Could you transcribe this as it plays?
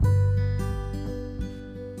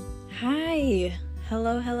Hi.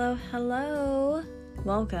 Hello.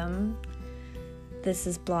 Welcome. This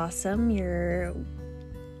is Blossom. You're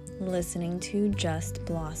listening to Just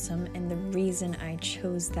Blossom, and the reason I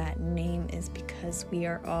chose that name is because we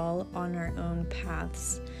are all on our own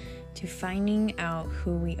paths to finding out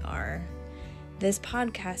who we are. This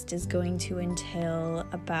podcast is going to entail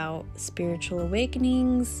about spiritual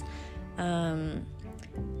awakenings,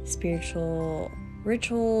 spiritual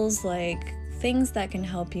rituals, like things that can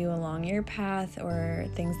help you along your path, or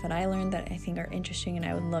things that I learned that I think are interesting and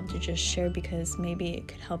I would love to just share because maybe it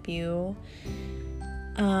could help you.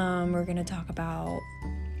 We're going to talk about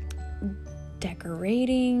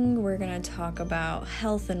decorating. We're going to talk about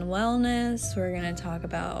health and wellness. We're going to talk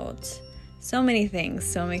about so many things.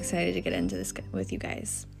 So I'm excited to get into this with you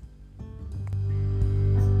guys.